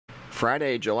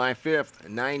Friday, July 5th,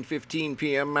 9:15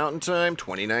 p.m. Mountain Time,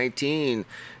 2019.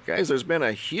 Guys, there's been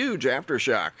a huge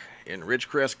aftershock in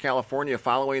Ridgecrest, California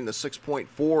following the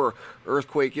 6.4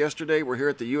 earthquake yesterday. We're here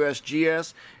at the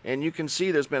USGS, and you can see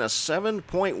there's been a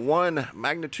 7.1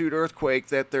 magnitude earthquake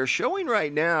that they're showing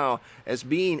right now as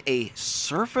being a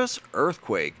surface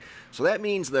earthquake. So that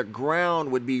means the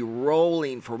ground would be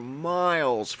rolling for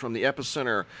miles from the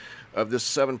epicenter of this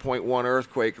 7.1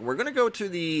 earthquake. We're going to go to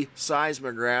the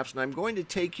seismographs, and I'm going to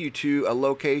take you to a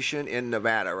location in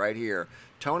Nevada right here,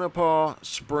 Tonopah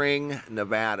Spring,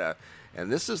 Nevada.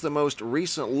 And this is the most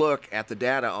recent look at the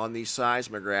data on these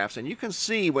seismographs. And you can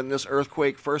see when this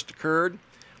earthquake first occurred,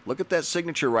 look at that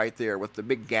signature right there with the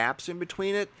big gaps in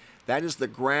between it. That is the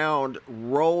ground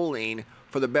rolling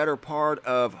for the better part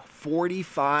of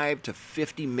 45 to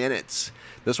 50 minutes.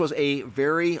 This was a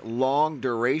very long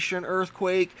duration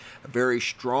earthquake, a very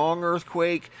strong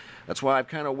earthquake. That's why I've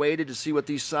kind of waited to see what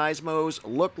these seismos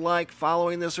look like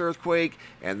following this earthquake,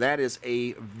 and that is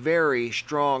a very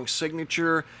strong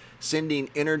signature, sending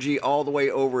energy all the way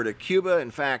over to Cuba.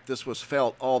 In fact, this was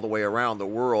felt all the way around the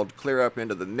world, clear up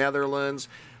into the Netherlands.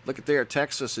 Look at there,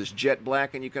 Texas is jet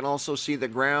black, and you can also see the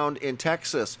ground in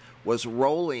Texas was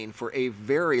rolling for a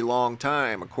very long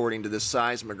time, according to this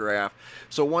seismograph.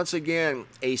 So once again,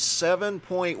 a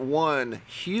 7.1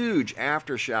 huge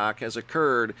aftershock has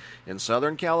occurred in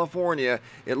Southern California.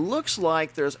 It looks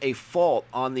like there's a fault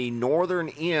on the northern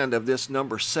end of this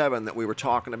number 7 that we were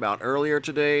talking about earlier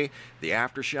today. The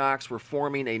aftershocks were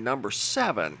forming a number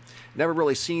 7. Never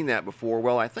really seen that before.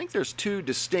 Well, I think there's two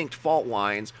distinct fault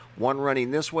lines, one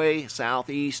running this way,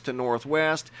 southeast to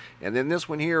northwest, and then this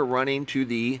one here running to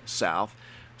the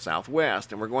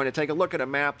southwest. And we're going to take a look at a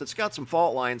map that's got some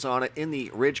fault lines on it in the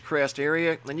Ridgecrest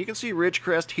area. And you can see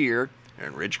Ridgecrest here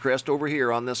and Ridgecrest over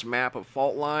here on this map of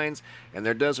fault lines. And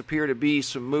there does appear to be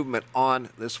some movement on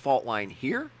this fault line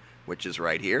here, which is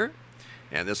right here,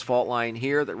 and this fault line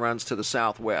here that runs to the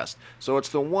southwest. So it's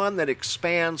the one that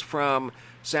expands from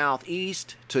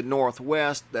southeast to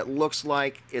northwest that looks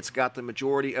like it's got the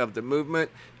majority of the movement.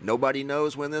 Nobody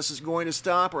knows when this is going to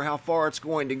stop or how far it's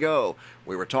going to go.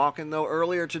 We were talking though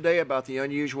earlier today about the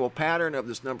unusual pattern of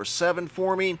this number 7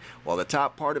 forming. While the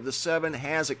top part of the 7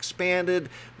 has expanded,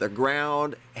 the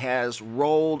ground has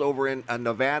rolled over in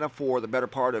Nevada for the better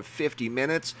part of 50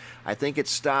 minutes. I think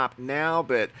it's stopped now,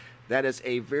 but that is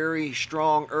a very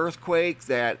strong earthquake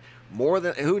that more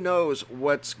than, who knows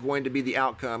what's going to be the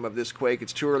outcome of this quake.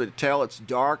 It's too early to tell. It's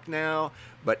dark now,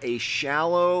 but a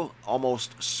shallow,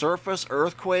 almost surface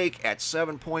earthquake at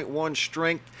 7.1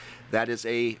 strength, that is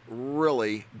a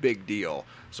really big deal.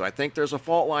 So I think there's a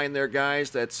fault line there, guys,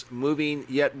 that's moving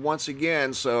yet once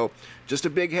again. So just a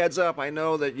big heads up. I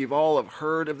know that you've all have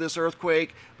heard of this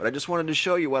earthquake, but I just wanted to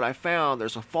show you what I found.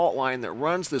 There's a fault line that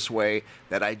runs this way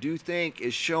that I do think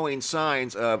is showing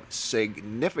signs of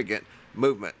significant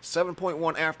movement.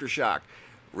 7.1 aftershock,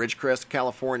 Ridgecrest,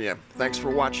 California. Thanks for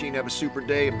watching. Have a super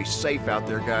day and be safe out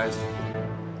there, guys.